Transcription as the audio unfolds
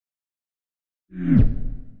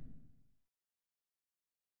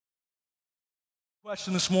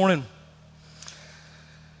Question this morning.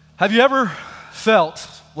 Have you ever felt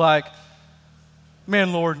like,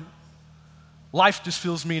 man, Lord, life just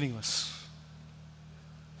feels meaningless?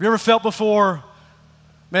 Have you ever felt before,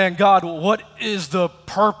 man, God, what is the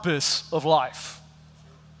purpose of life?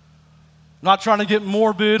 I'm not trying to get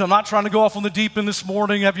morbid. I'm not trying to go off on the deep end this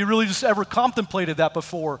morning. Have you really just ever contemplated that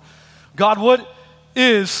before? God, what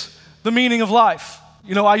is the meaning of life?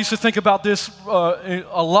 You know, I used to think about this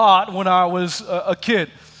a lot when I was a kid.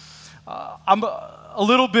 I'm a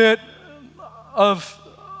little bit of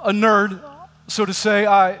a nerd, so to say.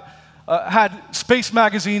 I had space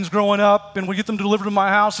magazines growing up, and we'd get them delivered to my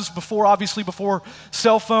house. This was obviously before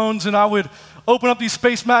cell phones, and I would open up these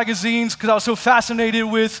space magazines because I was so fascinated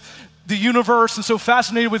with the universe and so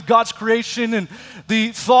fascinated with God's creation, and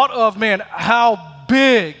the thought of, man, how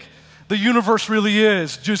big the universe really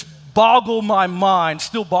is just boggled my mind,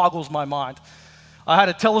 still boggles my mind. I had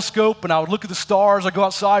a telescope, and I would look at the stars. I'd go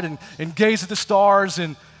outside and gaze at the stars,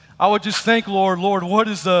 and I would just think, Lord, what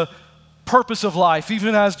is the purpose of life,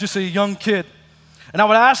 even as just a young kid? And I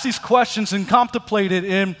would ask these questions and contemplate it,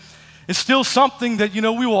 and it's still something that, you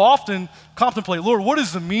know, we will often contemplate. Lord, what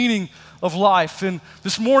is the meaning of life? And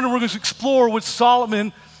this morning we're going to explore what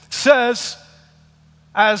Solomon says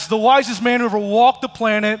as the wisest man who ever walked the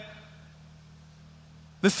planet,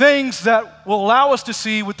 the things that will allow us to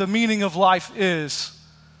see what the meaning of life is.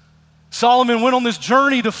 Solomon went on this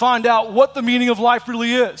journey to find out what the meaning of life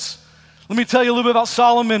really is. Let me tell you a little bit about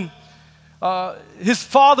Solomon. His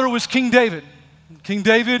father was King David. King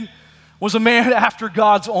David was a man after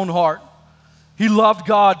God's own heart. He loved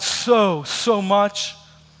God so much.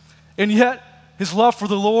 And yet, his love for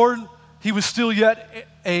the Lord, he was still yet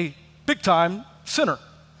a big-time sinner.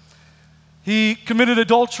 He committed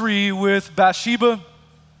adultery with Bathsheba,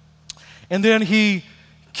 and then he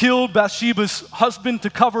killed Bathsheba's husband to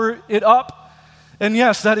cover it up. And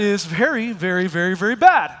yes, that is very, very, very, very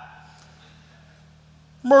bad.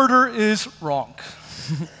 Murder is wrong.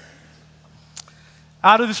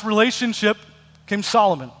 Out of this relationship came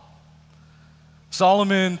Solomon.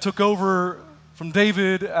 Solomon took over from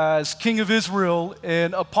David as king of Israel,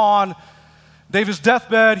 and upon David's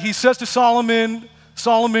deathbed, he says to Solomon,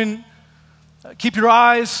 keep your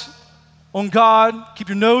eyes on God, keep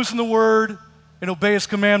your nose in the Word, and obey His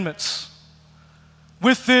commandments.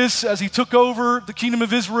 With this, as he took over the kingdom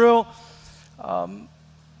of Israel,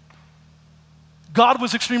 God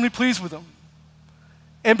was extremely pleased with him.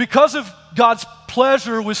 And because of God's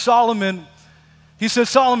pleasure with Solomon, he says,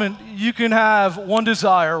 Solomon, you can have one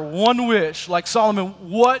desire, one wish. Like, Solomon,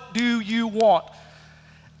 what do you want?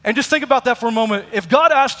 And just think about that for a moment. If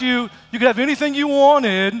God asked you, you could have anything you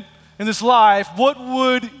wanted in this life, what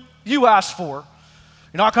would you ask for?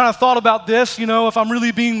 You know, I kind of thought about this. You know, if I'm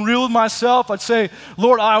really being real with myself, I'd say,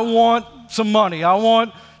 Lord, I want some money. I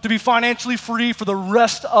want to be financially free for the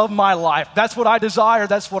rest of my life. That's what I desire.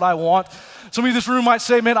 That's what I want. Some of you in this room might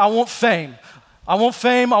say, man, I want fame. I want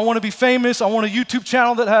fame. I want to be famous. I want a YouTube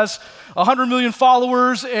channel that has 100 million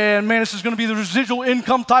followers, and man, this is going to be the residual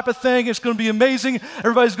income type of thing. It's going to be amazing.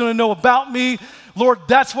 Everybody's going to know about me. Lord,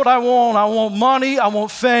 that's what I want. I want money. I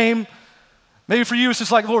want fame. Maybe for you, it's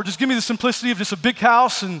just like, Lord, just give me the simplicity of just a big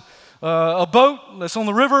house and a boat that's on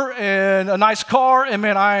the river and a nice car, and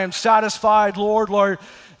man, I am satisfied, Lord. Lord,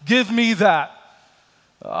 give me that.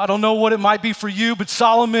 I don't know what it might be for you, but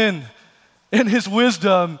Solomon, in his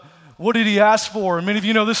wisdom, what did he ask for? And many of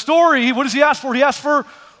you know the story. What does he ask for? He asked for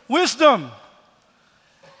wisdom.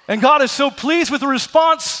 And God is so pleased with the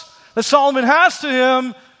response that Solomon has to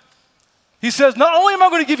him. He says, not only am I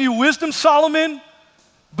going to give you wisdom, Solomon,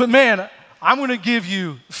 but man, I'm going to give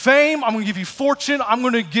you fame. I'm going to give you fortune. I'm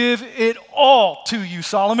going to give it all to you,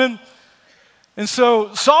 Solomon. And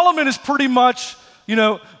so Solomon is pretty much, you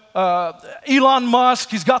know, Elon Musk.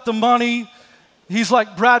 He's got the money. He's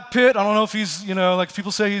like Brad Pitt. I don't know if he's, you know, like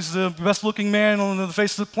people say he's the best looking man on the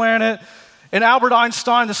face of the planet. And Albert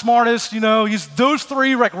Einstein, the smartest, you know, he's those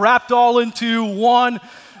three like wrapped all into one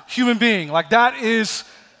human being. Like that is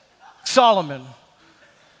Solomon.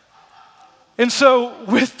 And so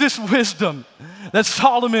with this wisdom that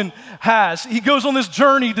Solomon has, he goes on this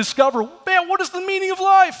journey to discover, man, what is the meaning of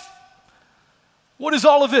life? What is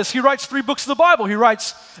all of this? He writes 3 books of the Bible. He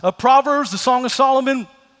writes Proverbs, the Song of Solomon,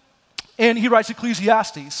 and he writes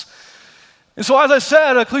Ecclesiastes. And so as I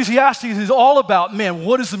said, Ecclesiastes is all about, man,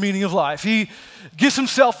 what is the meaning of life? He gives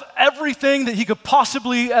himself everything that he could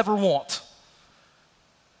possibly ever want.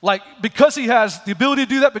 Like, because he has the ability to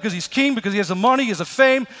do that, because he's king, because he has the money, he has the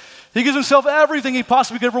fame, He gives himself everything he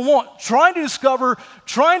possibly could ever want, trying to discover,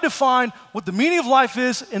 trying to find what the meaning of life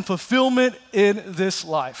is and fulfillment in this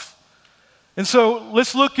life. And so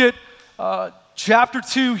let's look at chapter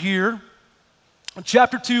 2 here.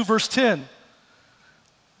 Chapter 2, verse 10.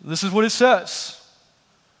 This is what it says.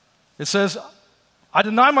 It says, I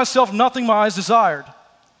deny myself nothing my eyes desired.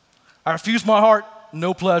 I refused my heart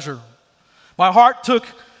no pleasure. My heart took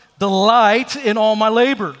delight in all my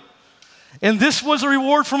labor, and this was a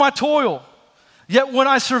reward for my toil. Yet when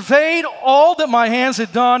I surveyed all that my hands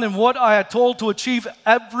had done and what I had told to achieve,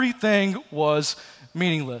 everything was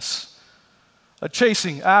meaningless. A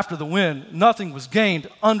chasing after the wind, nothing was gained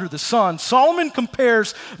under the sun. Solomon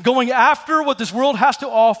compares going after what this world has to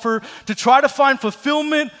offer to try to find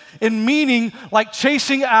fulfillment and meaning like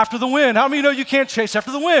chasing after the wind. How many know you can't chase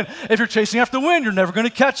after the wind? If you're chasing after the wind, you're never going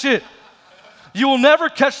to catch it. You will never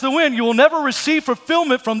catch the wind. You will never receive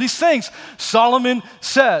fulfillment from these things, Solomon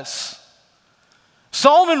says.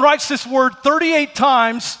 Solomon writes this word 38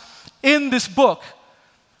 times in this book,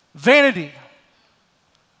 vanity.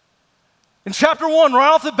 In chapter 1,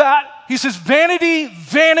 right off the bat, he says, vanity,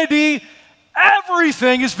 vanity,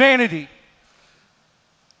 everything is vanity.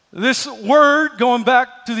 This word, going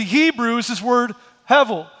back to the Hebrew, is this word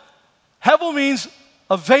hevel. Hevel means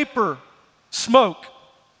a vapor, smoke.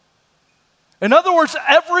 In other words,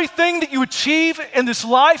 everything that you achieve in this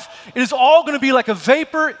life, it is all going to be like a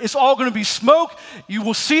vapor. It's all going to be smoke. You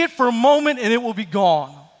will see it for a moment and it will be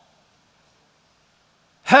gone.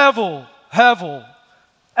 Hevel, hevel,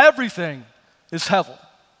 everything is hevel.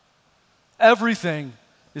 Everything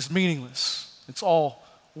is meaningless. It's all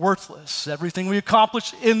worthless. Everything we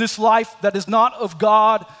accomplish in this life that is not of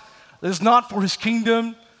God, that is not for His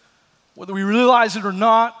kingdom, whether we realize it or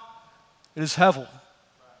not, it is hevel.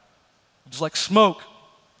 It's like smoke,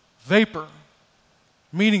 vapor,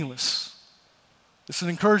 meaningless. It's an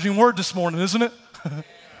encouraging word this morning, isn't it?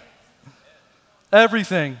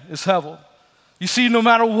 Everything is hevel. You see, no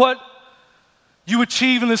matter what you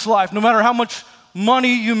achieve in this life, no matter how much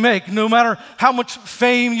money you make, no matter how much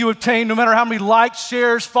fame you obtain, no matter how many likes,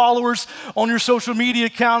 shares, followers on your social media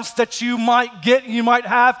accounts that you might get, you might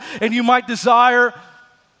have, and you might desire,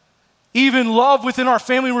 even love within our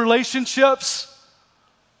family relationships,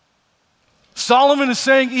 Solomon is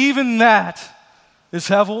saying even that is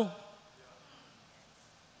hevel.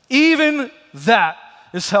 Even that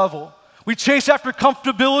is hevel. We chase after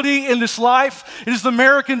comfortability in this life. It is the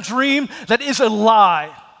American dream that is a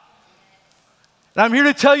lie. And I'm here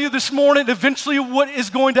to tell you this morning, eventually what is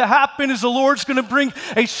going to happen is the Lord's going to bring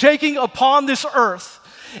a shaking upon this earth.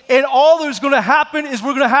 And all that is going to happen is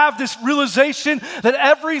we're going to have this realization that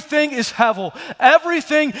everything is hevel.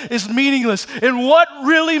 Everything is meaningless. And what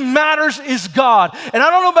really matters is God. And I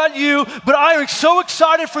don't know about you, but I am so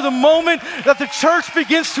excited for the moment that the church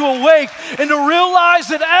begins to awake and to realize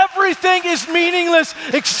that everything is meaningless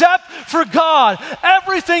except for God.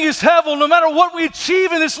 Everything is hevel. No matter what we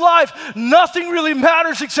achieve in this life, nothing really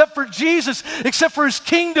matters except for Jesus, except for His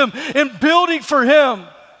kingdom and building for Him.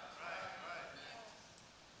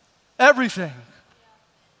 Everything.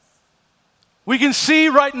 We can see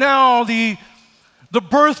right now the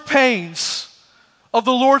birth pains of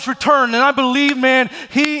the Lord's return. And I believe, man,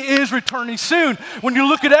 He is returning soon. When you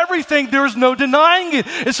look at everything, there is no denying it.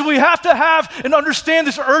 And so we have to have and understand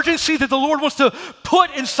this urgency that the Lord wants to put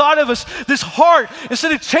inside of us, this heart,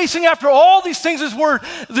 instead of chasing after all these things,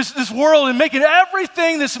 this world, and making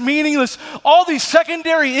everything that's meaningless, all these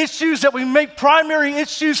secondary issues that we make primary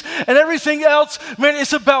issues and everything else. Man,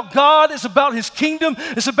 it's about God. It's about His kingdom.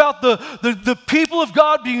 It's about the people of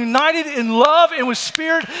God being united in love and with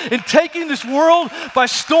spirit and taking this world by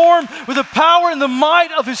storm with the power and the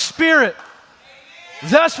might of His Spirit.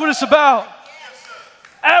 That's what it's about.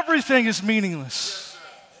 Everything is meaningless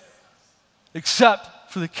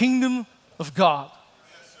except for the kingdom of God.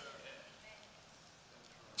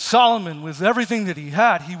 Solomon, with everything that he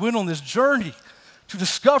had, he went on this journey to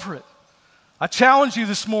discover it. I challenge you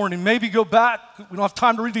this morning, maybe go back. We don't have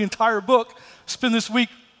time to read the entire book. Spend this week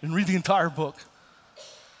and read the entire book.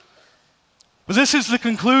 But this is the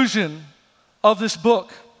conclusion of this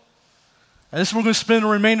book. And this is where we're going to spend the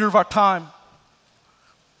remainder of our time.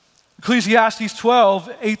 Ecclesiastes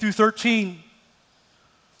 12, 8 through 13.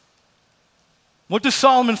 What does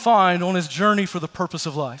Solomon find on his journey for the purpose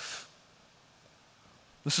of life?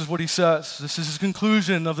 This is what he says. This is his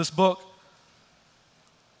conclusion of this book.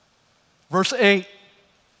 Verse 8.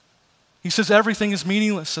 He says, everything is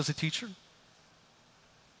meaningless as a teacher.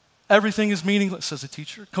 Everything is meaningless as a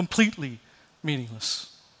teacher. Completely meaningless.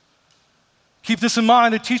 Keep this in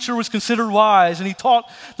mind, a teacher was considered wise, and he taught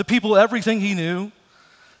the people everything he knew.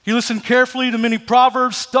 He listened carefully to many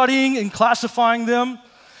proverbs, studying and classifying them.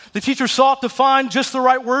 The teacher sought to find just the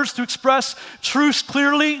right words to express truths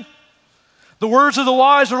clearly. The words of the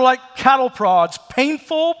wise are like cattle prods,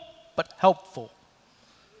 painful but helpful.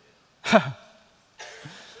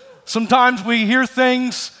 Sometimes we hear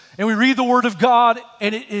things and we read the Word of God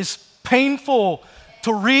and it is painful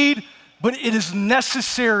to read, but it is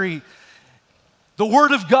necessary. The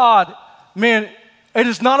Word of God, man, it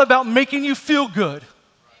is not about making you feel good.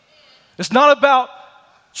 It's not about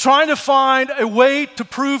trying to find a way to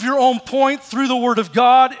prove your own point through the Word of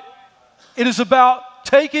God. It is about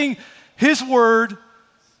taking His Word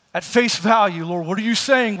at face value. Lord, what are you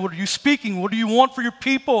saying? What are you speaking? What do you want for your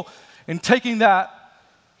people? And taking that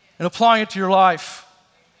and applying it to your life.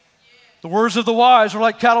 The words of the wise are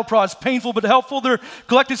like cattle prods, painful but helpful. Their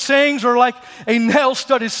collected sayings are like a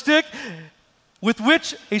nail-studded stick with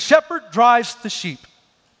which a shepherd drives the sheep.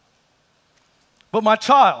 But my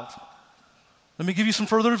child, let me give you some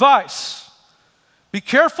further advice. Be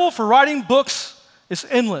careful, for writing books is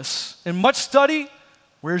endless, and much study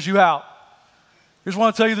wears you out. Here's what I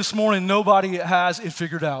want to tell you this morning. Nobody has it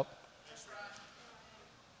figured out.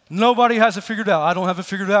 Nobody has it figured out. I don't have it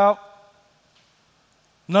figured out.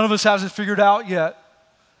 None of us has it figured out yet.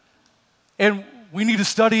 And we need to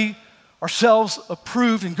study ourselves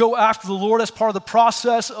approved and go after the Lord as part of the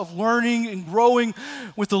process of learning and growing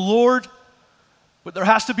with the Lord. But there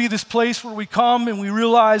has to be this place where we come and we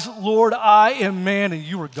realize, Lord, I am man and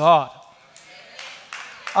you are God.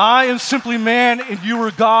 I am simply man and you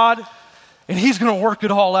are God, and He's going to work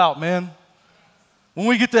it all out, man. When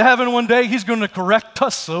we get to heaven one day, He's going to correct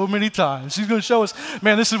us so many times. He's going to show us,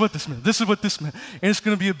 man, this is what this meant. This is what this meant. And it's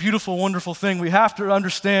going to be a beautiful, wonderful thing. We have to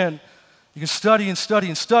understand. You can study and study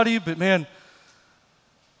and study, but man,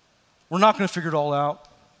 we're not going to figure it all out.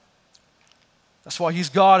 That's why He's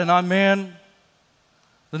God and I'm man.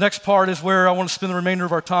 The next part is where I want to spend the remainder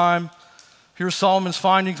of our time. Here are Solomon's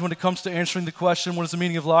findings when it comes to answering the question, what is the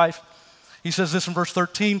meaning of life? He says this in verse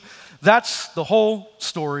 13, that's the whole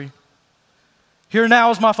story. Here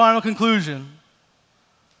now is my final conclusion.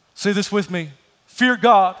 Say this with me. Fear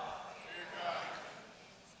God.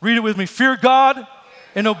 Read it with me. Fear God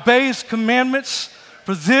and obey His commandments,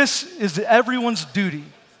 for this is everyone's duty.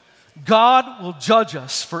 God will judge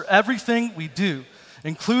us for everything we do,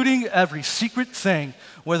 including every secret thing,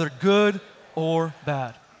 whether good or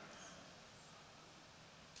bad.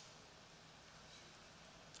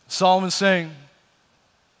 Solomon's saying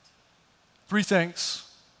three things.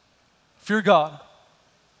 Fear God,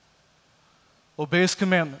 obey His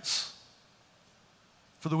commandments,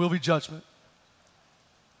 for there will be judgment.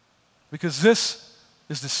 Because this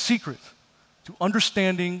is the secret to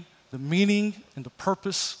understanding the meaning and the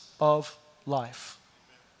purpose of life.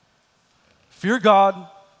 Fear God,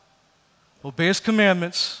 obey His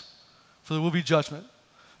commandments, for there will be judgment.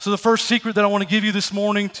 So the first secret that I want to give you this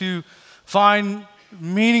morning to find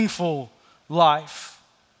meaningful life.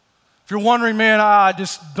 If you're wondering, man, I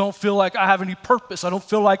just don't feel like I have any purpose. I don't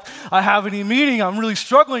feel like I have any meaning. I'm really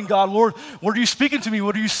struggling, God. Lord, what are you speaking to me?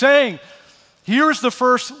 What are you saying? Here's the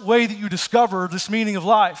first way that you discover this meaning of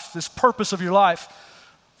life, this purpose of your life.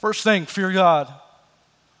 First thing, fear God.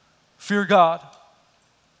 Fear God.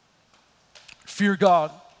 Fear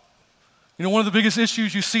God. You know, one of the biggest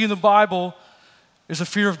issues you see in the Bible is the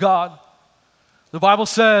fear of God. The Bible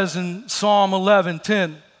says in Psalm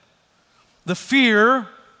 11:10, the fear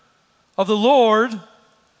of the Lord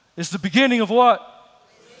is the beginning of what?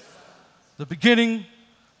 The beginning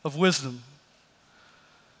of wisdom.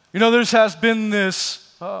 You know, there has been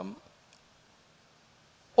this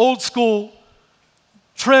old school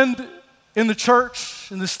trend in the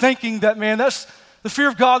church and this thinking that, man, that's the fear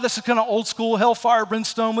of God, that's the kind of old school hellfire,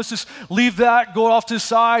 brimstone. Let's just leave that, go off to the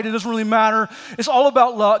side. It doesn't really matter. It's all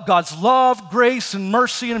about God's love, grace, and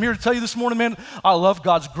mercy. And I'm here to tell you this morning, man, I love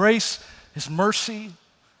God's grace, His mercy,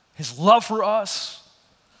 His love for us.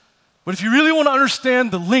 But if you really want to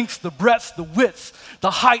understand the length, the breadth, the width,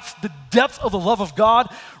 the height, the depth of the love of God,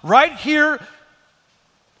 right here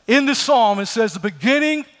in this psalm, it says the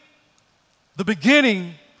beginning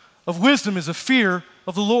of wisdom is a fear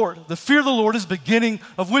of the Lord. The fear of the Lord is the beginning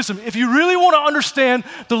of wisdom. If you really want to understand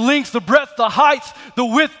the length, the breadth, the height, the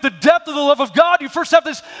width, the depth of the love of God, you first have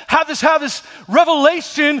this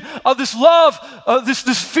revelation of this love,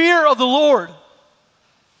 this fear of the Lord.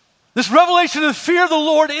 This revelation of the fear of the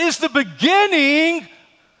Lord is the beginning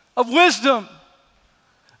of wisdom.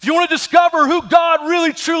 If you want to discover who God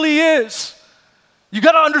really truly is, you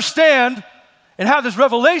got to understand and have this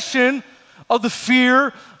revelation of the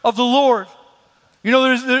fear of the Lord. You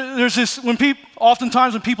know, there's this,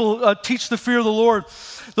 oftentimes when people teach the fear of the Lord,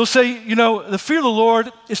 they'll say, you know, the fear of the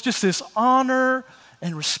Lord is just this honor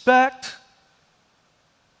and respect.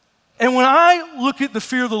 And when I look at the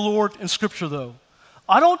fear of the Lord in Scripture, though,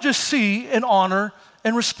 I don't just see an honor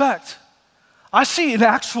and respect. I see an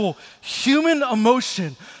actual human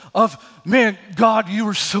emotion of, man, God, you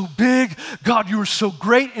are so big. God, you are so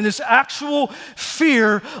great. And this actual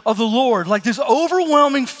fear of the Lord, like this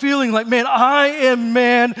overwhelming feeling like, man, I am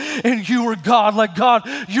man and you are God. Like, God,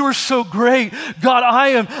 you are so great. God,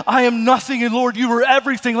 I am nothing, and Lord, you are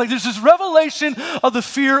everything. Like, there's this revelation of the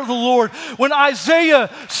fear of the Lord. When Isaiah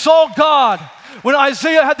saw God, when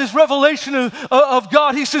Isaiah had this revelation of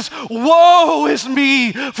God, he says, woe is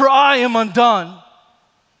me, for I am undone.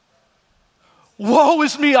 Woe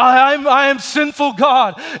is me, I am sinful,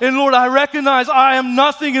 God. And Lord, I recognize I am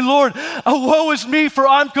nothing. And Lord, woe is me, for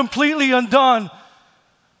I'm completely undone.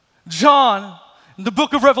 John, in the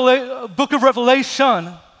book of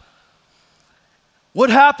Revelation, what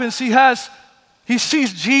happens? He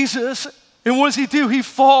sees Jesus, and what does he do? He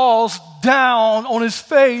falls down on his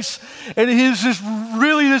face, and he's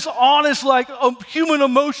this honest, like human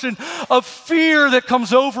emotion of fear that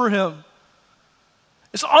comes over him.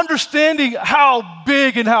 It's understanding how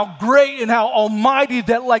big and how great and how almighty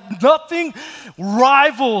that like nothing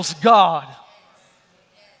rivals God.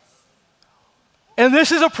 And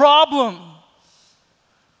this is a problem.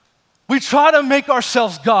 We try to make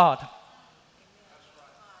ourselves God.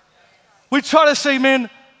 We try to say, man,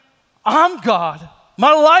 I'm God.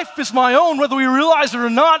 My life is my own, whether we realize it or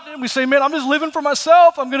not. And we say, man, I'm just living for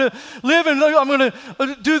myself. I'm going to live and I'm going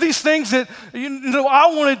to do these things that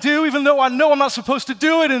I want to do, even though I know I'm not supposed to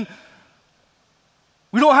do it. And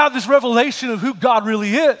we don't have this revelation of who God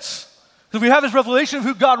really is. If we have this revelation of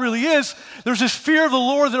who God really is, there's this fear of the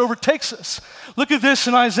Lord that overtakes us. Look at this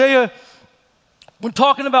in Isaiah. When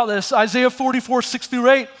talking about this, Isaiah 44,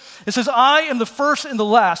 6-8. It says, I am the first and the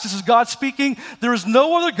last. This is God speaking. There is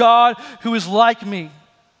no other God who is like me.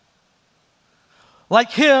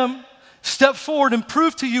 Like him, step forward and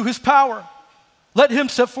prove to you his power. Let him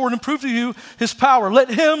step forward and prove to you his power.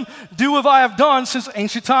 Let him do what I have done since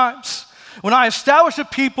ancient times, when I established a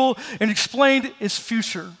people and explained its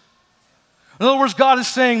future. In other words, God is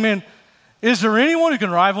saying, man, is there anyone who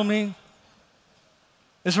can rival me?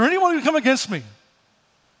 Is there anyone who can come against me?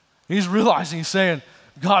 He's realizing,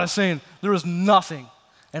 God is saying, there is nothing.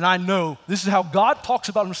 And I know this is how God talks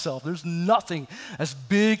about himself. There's nothing as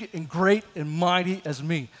big and great and mighty as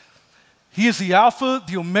me. He is the Alpha,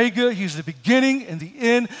 the Omega. He's the beginning and the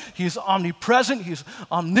end. He is omnipresent. He is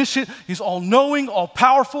omniscient. He's all-knowing,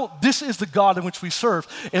 all-powerful. This is the God in which we serve.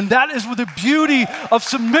 And that is with the beauty of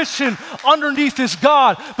submission underneath this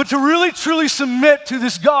God. But to really, truly submit to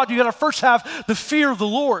this God, you got to first have the fear of the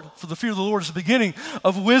Lord. For the fear of the Lord is the beginning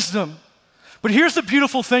of wisdom. But here's the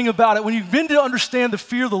beautiful thing about it. When you begin to understand the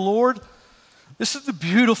fear of the Lord, this is the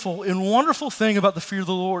beautiful and wonderful thing about the fear of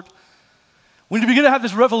the Lord. When you begin to have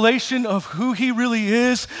this revelation of who he really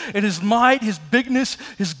is and his might, his bigness,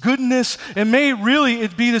 his goodness, and may really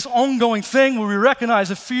it be this ongoing thing where we recognize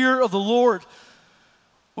the fear of the Lord.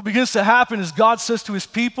 What begins to happen is God says to his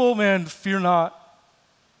people, man, fear not.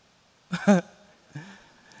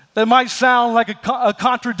 That might sound like a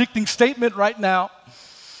contradicting statement right now.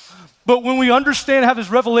 But when we understand, have this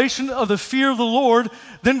revelation of the fear of the Lord,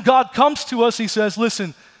 then God comes to us, he says,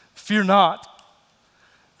 listen, fear not.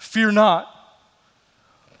 Fear not.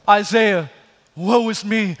 Isaiah, woe is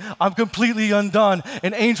me, I'm completely undone.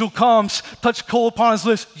 An angel comes, touch coal upon his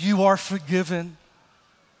lips, you are forgiven.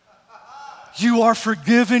 You are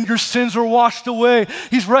forgiven, your sins are washed away.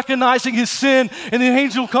 He's recognizing his sin, and the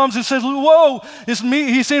angel comes and says, woe is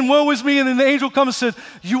me. He's saying, woe is me, and then the angel comes and says,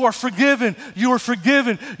 you are forgiven, you are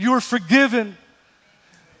forgiven, you are forgiven.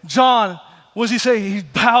 John, what does he say? He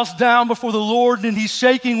bows down before the Lord, and he's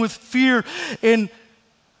shaking with fear, and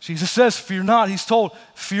Jesus says, fear not. He's told,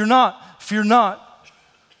 fear not, fear not.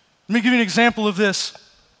 Let me give you an example of this.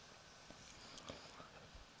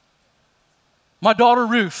 My daughter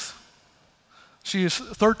Ruth, she is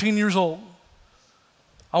 13 years old.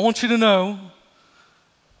 I want you to know,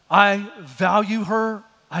 I value her,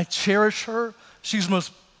 I cherish her.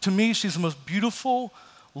 To me, she's the most beautiful,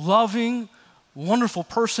 loving, wonderful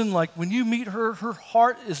person. Like when you meet her, her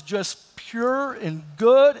heart is just pure and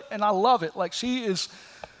good, and I love it. Like she is,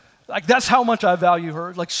 like that's how much I value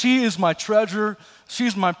her. Like she is my treasure,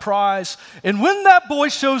 she's my prize. And when that boy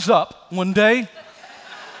shows up one day,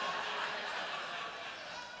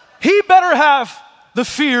 he better have the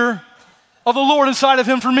fear of the Lord inside of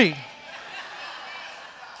him for me.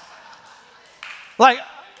 Like,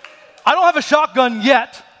 I don't have a shotgun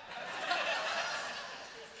yet,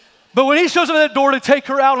 But when he shows up at that door to take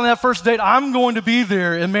her out on that first date, I'm going to be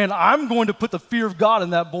there. And man, I'm going to put the fear of God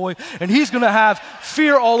in that boy. And he's going to have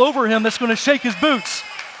fear all over him that's going to shake his boots.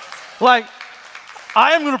 Like,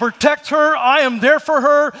 I am going to protect her. I am there for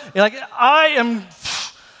her. Like,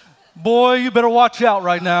 boy, you better watch out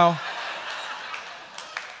right now.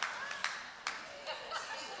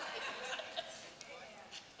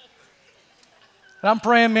 And I'm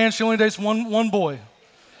praying, man, she only dates one boy.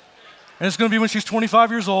 And it's going to be when she's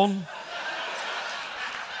 25 years old.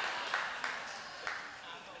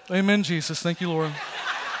 Amen, Jesus. Thank you, Lord.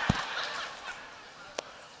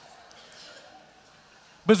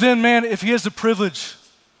 But then, man, if he has the privilege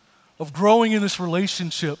of growing in this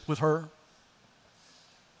relationship with her,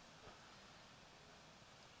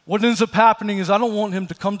 what ends up happening is I don't want him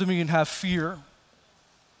to come to me and have fear.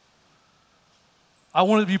 I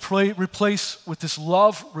want it to be replaced with this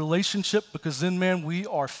love relationship, because then, man, we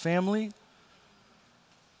are family.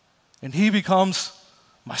 And he becomes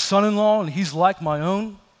my son-in-law, and he's like my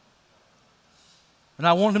own. And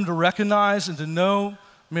I want him to recognize and to know,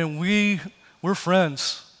 man, we're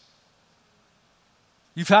friends.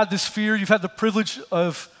 You've had this fear. You've had the privilege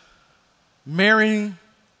of marrying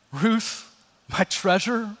Ruth, my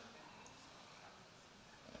treasure.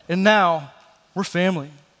 And now we're family.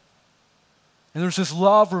 And there's this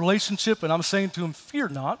love relationship, and I'm saying to him, fear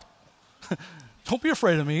not. Don't be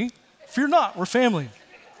afraid of me. Fear not, we're family.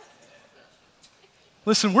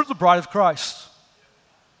 Listen, we're the bride of Christ.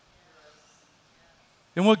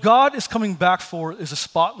 And what God is coming back for is a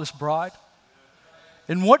spotless bride.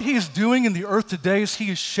 And what he is doing in the earth today is he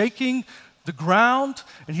is shaking the ground,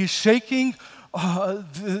 and he is shaking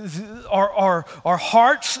our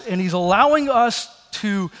hearts, and he's allowing us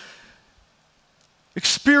to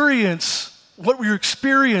experience what we're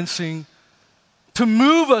experiencing, to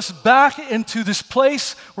move us back into this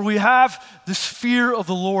place where we have this fear of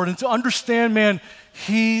the Lord, and to understand, man,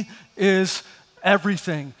 he is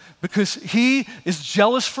everything, because he is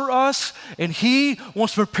jealous for us, and he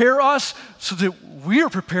wants to prepare us so that we are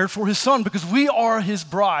prepared for his son, because we are his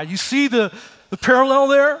bride. You see the parallel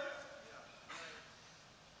there?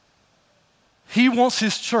 He wants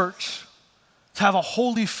his church to have a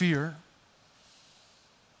holy fear,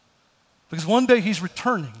 because one day he's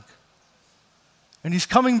returning, and he's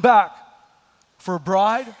coming back for a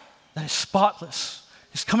bride that is spotless.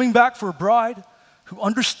 He's coming back for a bride who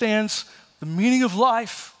understands the meaning of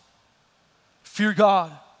life. Fear God.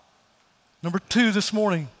 Number 2 this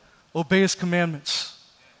morning, obey his commandments.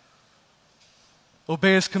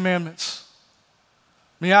 Obey his commandments.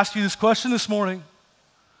 Let me ask you this question this morning.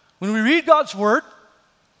 When we read God's word,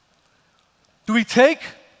 do we take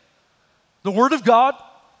the word of God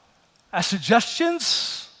as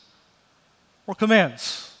suggestions or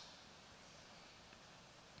commands?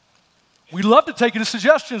 We love to take it as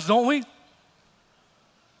suggestions, don't we?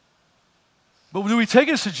 But do we take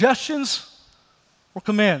it as suggestions or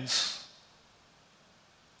commands?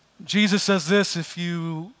 Jesus says this: if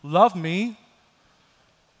you love me,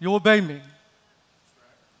 you'll obey me.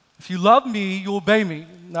 If you love me, you'll obey me.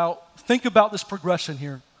 Now, think about this progression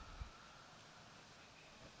here.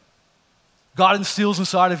 God instills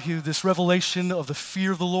inside of you this revelation of the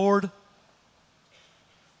fear of the Lord.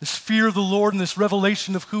 This fear of the Lord and this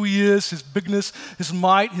revelation of who he is, his bigness, his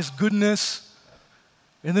might, his goodness.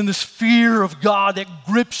 And then this fear of God that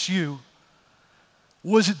grips you.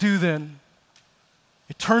 What does it do then?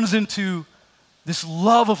 It turns into this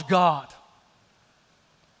love of God.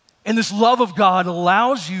 And this love of God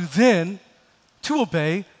allows you then to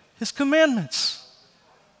obey his commandments.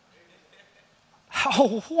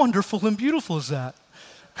 How wonderful and beautiful is that?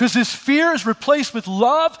 Because this fear is replaced with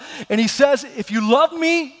love, and he says, if you love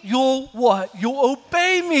me, you'll what? You'll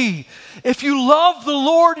obey me. If you love the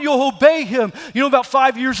Lord, you'll obey him. You know, about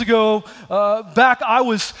 5 years ago, back, I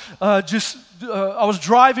was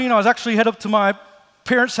driving. I was actually headed up to my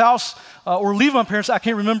parents' house, or leaving my parents'. I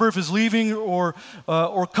can't remember if it's leaving or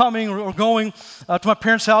coming or going to my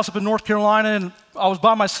parents' house up in North Carolina, and I was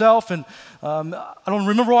by myself, and I don't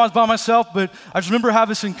remember why I was by myself, but I just remember having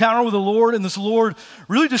this encounter with the Lord, and this Lord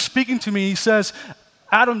really just speaking to me. He says,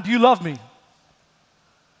 Adam, do you love me?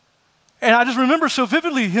 And I just remember so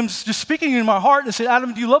vividly him just speaking in my heart, and said,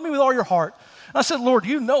 Adam, do you love me with all your heart? And I said, Lord,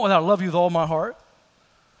 you know that I love you with all my heart.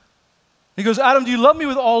 He goes, Adam, do you love me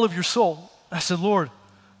with all of your soul? I said, Lord,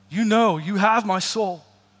 you know, you have my soul.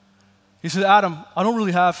 He said, Adam, I don't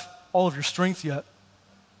really have all of your strength yet.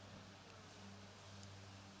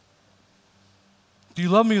 Do you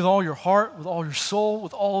love me with all your heart, with all your soul,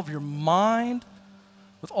 with all of your mind,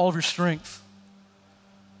 with all of your strength?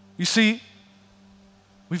 You see,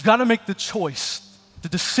 we've got to make the choice, the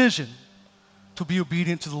decision, to be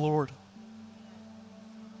obedient to the Lord.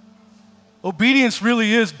 Obedience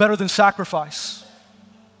really is better than sacrifice.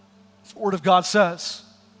 That's what the Word of God says.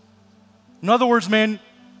 In other words, man,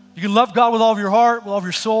 you can love God with all of your heart, with all of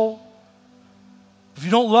your soul. If you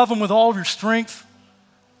don't love Him with all of your strength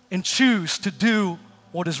and choose to do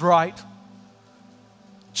what is right,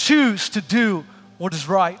 choose to do what is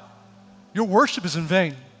right, your worship is in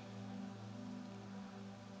vain.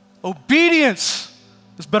 Obedience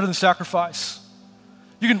is better than sacrifice.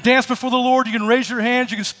 You can dance before the Lord, you can raise your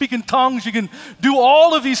hands, you can speak in tongues, you can do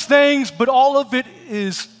all of these things, but all of it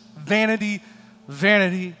is vanity,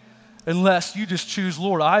 vanity, unless you just choose,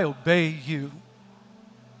 Lord, I obey you.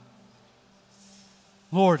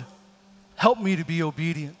 Lord, help me to be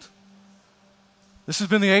obedient. This has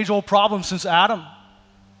been the age-old problem since Adam.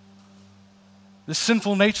 This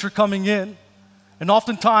sinful nature coming in, and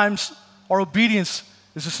oftentimes our obedience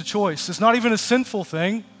is just a choice. It's not even a sinful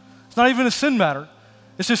thing. It's not even a sin matter.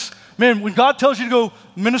 It's just, man, when God tells you to go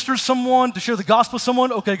minister to someone, to share the gospel with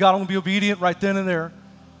someone, okay, God, I'm going to be obedient right then and there.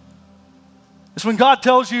 It's when God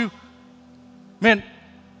tells you, man,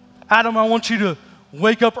 Adam, I want you to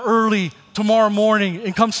wake up early tomorrow morning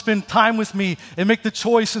and come spend time with me and make the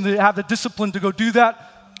choice and to have the discipline to go do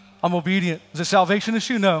that, I'm obedient. Is it a salvation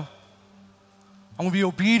issue? No. I'm going to be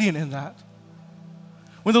obedient in that.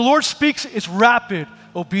 When the Lord speaks, it's rapid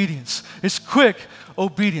obedience. It's quick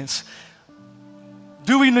obedience.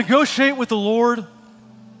 Do we negotiate with the Lord?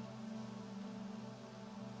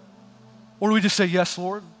 Or do we just say, yes,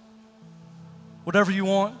 Lord? Whatever you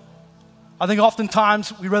want. I think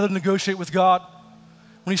oftentimes we rather negotiate with God.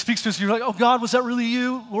 When He speaks to us, you're like, oh God, was that really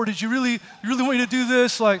you? Lord, did you really want me to do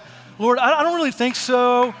this? Like, Lord, I don't really think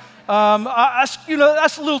so. That's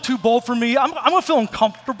a little too bold for me. I'm going to feel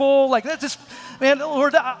uncomfortable. Like, that's just, man,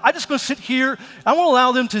 Lord, I'm just going to sit here. I want to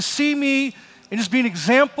allow them to see me and just be an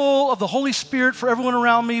example of the Holy Spirit for everyone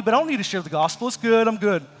around me, but I don't need to share the gospel. It's good. I'm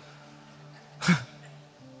good.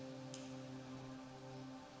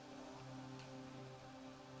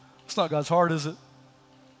 It's not God's heart, is it?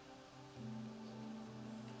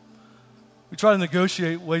 We try to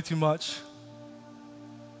negotiate way too much.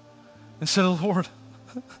 Instead of, Lord,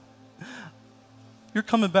 you're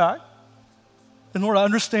coming back. And Lord, I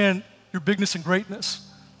understand your bigness and greatness.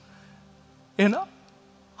 And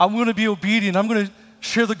I'm going to be obedient. I'm going to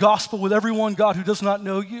share the gospel with everyone, God, who does not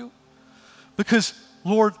know you. Because,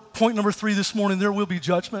 Lord, point number 3 this morning, there will be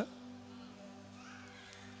judgment.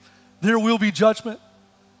 There will be judgment.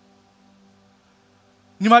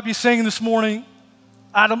 You might be saying this morning,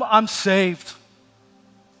 Adam, I'm saved.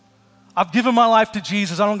 I've given my life to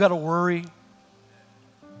Jesus. I don't got to worry.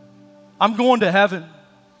 I'm going to heaven.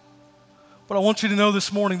 But I want you to know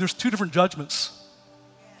this morning, there's 2 different judgments.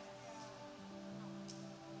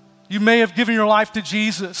 You may have given your life to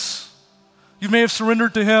Jesus. You may have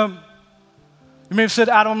surrendered to Him. You may have said,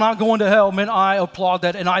 Adam, I'm not going to hell. Man, I applaud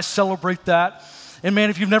that and I celebrate that. And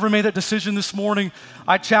man, if you've never made that decision this morning,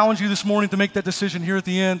 I challenge you this morning to make that decision here at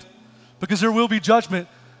the end. Because there will be judgment.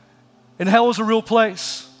 And hell is a real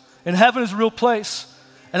place. And heaven is a real place.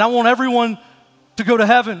 And I want everyone to go to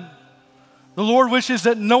heaven. The Lord wishes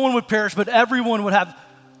that no one would perish, but everyone would have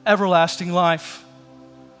everlasting life.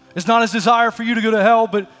 It's not His desire for you to go to hell,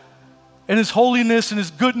 but in His holiness and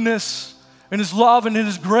His goodness and His love and in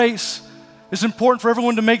His grace, it's important for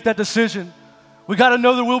everyone to make that decision. We got to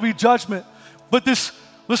know there will be judgment. But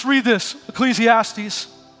let's read this, Ecclesiastes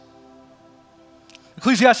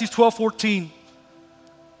 12:14.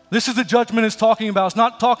 This is the judgment it's talking about. It's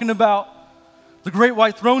not talking about the great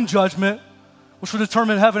white throne judgment, which will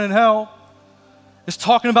determine heaven and hell. It's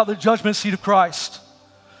talking about the judgment seat of Christ.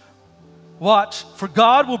 Watch. For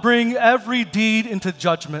God will bring every deed into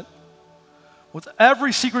judgment with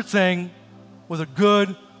every secret thing, whether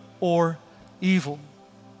good or evil.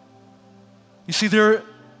 You see, there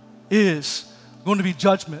is going to be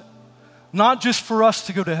judgment, not just for us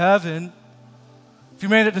to go to heaven. If you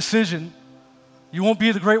made a decision, you won't be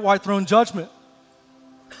at the great white throne judgment,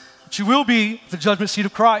 but you will be at the judgment seat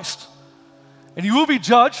of Christ. And you will be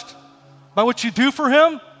judged by what you do for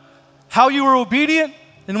Him, how you are obedient,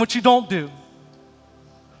 and what you don't do.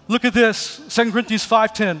 Look at this, 2 Corinthians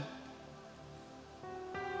 5:10.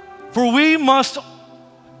 For we must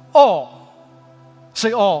all,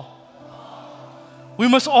 say all. We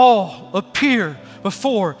must all appear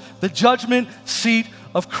before the judgment seat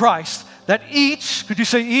of Christ, that each, could you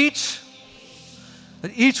say each?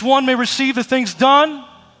 That each one may receive the things done.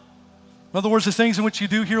 In other words, the things in which you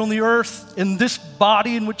do here on the earth, in this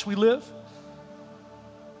body in which we live.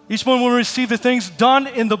 Each one will receive the things done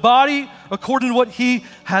in the body according to what he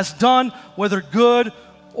has done, whether good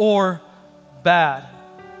or bad.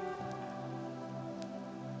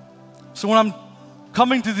 So when I'm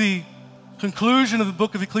coming to the conclusion of the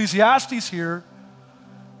book of Ecclesiastes here,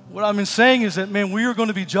 what I've been saying is that, man, we are going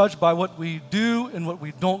to be judged by what we do and what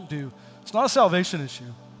we don't do. It's not a salvation issue.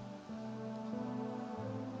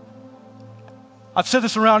 I've said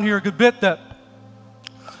this around here a good bit, that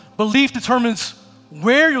belief determines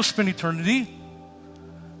where you'll spend eternity,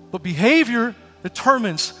 but behavior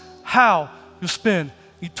determines how you'll spend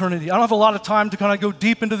eternity. I don't have a lot of time to kind of go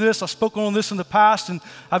deep into this. I've spoken on this in the past, and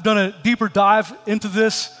I've done a deeper dive into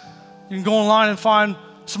this. You can go online and find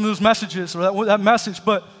some of those messages, or that message.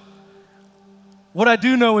 But what I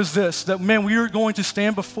do know is this, that, man, we are going to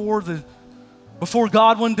stand before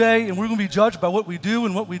God one day, and we're going to be judged by what we do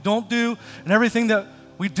and what we don't do, and everything that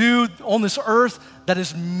we do on this earth that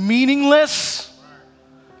is meaningless,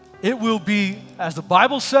 it will be, as the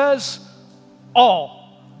Bible says,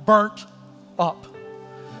 all burnt up.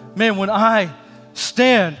 Man, when I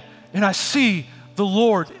stand and I see the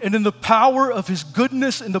Lord, and in the power of His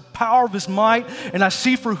goodness and the power of His might, and I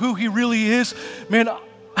see for who He really is, man,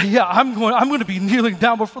 yeah, I'm going to be kneeling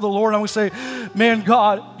down before the Lord, and I'm going to say, man,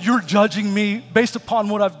 God, you're judging me based upon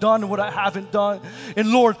what I've done and what I haven't done.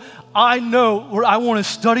 And Lord, I know where I want to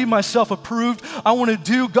study myself approved. I want to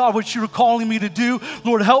do, God, what you're calling me to do.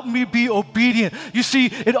 Lord, help me be obedient. You see,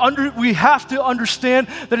 we have to understand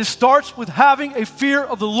that it starts with having a fear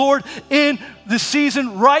of the Lord in this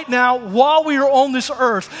season right now while we are on this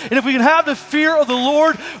earth. And if we can have the fear of the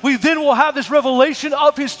Lord, we then will have this revelation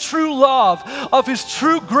of His true love, of His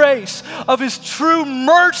true grace, of His true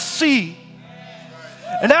mercy.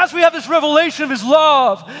 And as we have this revelation of His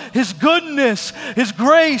love, His goodness, His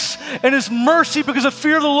grace, and His mercy, because the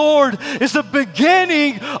fear of the Lord is the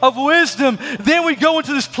beginning of wisdom, then we go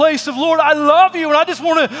into this place of, Lord, I love you, and I just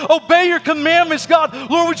want to obey your commandments. God,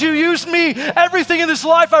 Lord, would you use me? Everything in this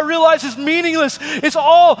life I realize is meaningless.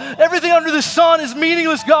 Everything under the sun is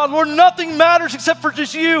meaningless, God. Lord, nothing matters except for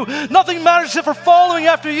just you. Nothing matters except for following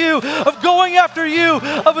after you, of going after you,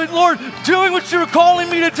 of, Lord, doing what you're calling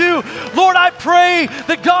me to do. Lord, I pray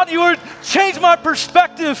that, God, you would change my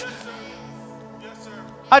perspective. Yes, sir.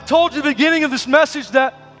 I told you at the beginning of this message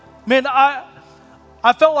that, man, I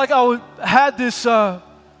felt like I had this, I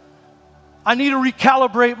need to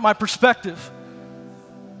recalibrate my perspective.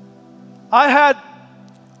 I had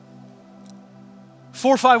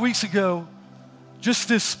 4 or 5 weeks ago just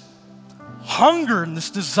this hunger and this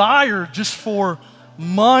desire just for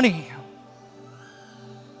money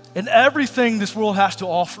and everything this world has to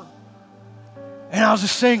offer. And I was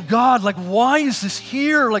just saying, God, like, why is this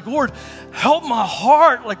here? Like, Lord, help my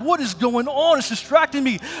heart. Like, what is going on? It's distracting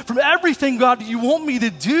me from everything, God, that you want me to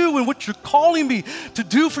do and what you're calling me to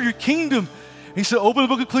do for your kingdom. And He said, open the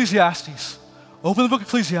book of Ecclesiastes. Open the book of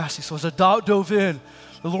Ecclesiastes. So as I dove in,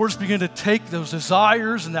 the Lord began to take those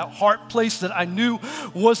desires and that heart place that I knew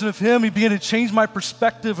wasn't of Him. He began to change my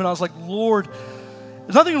perspective. And I was like, Lord,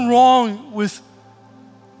 there's nothing wrong with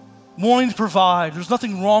wanting to provide. There's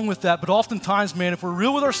nothing wrong with that. But oftentimes, man, if we're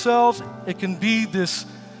real with ourselves, it can be this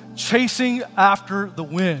chasing after the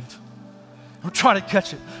wind. We're trying to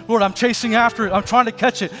catch it. Lord, I'm chasing after it. I'm trying to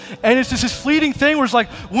catch it. And it's just this fleeting thing where it's like,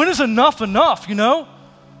 when is enough enough, you know?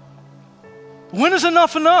 When is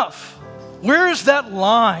enough enough? Where is that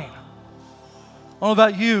line? I don't know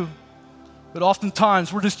about you, but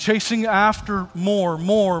oftentimes we're just chasing after more,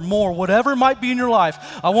 whatever it might be in your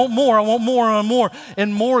life. I want more, I want more, I want more.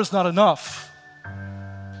 And more is not enough.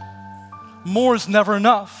 More is never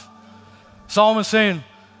enough. Solomon is saying,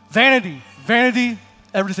 vanity, vanity,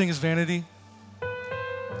 everything is vanity.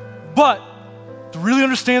 But to really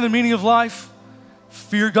understand the meaning of life,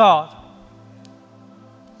 fear God.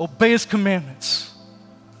 Obey His commandments,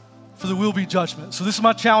 for there will be judgment. So this is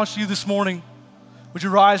my challenge to you this morning. Would you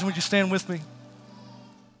rise and would you stand with me?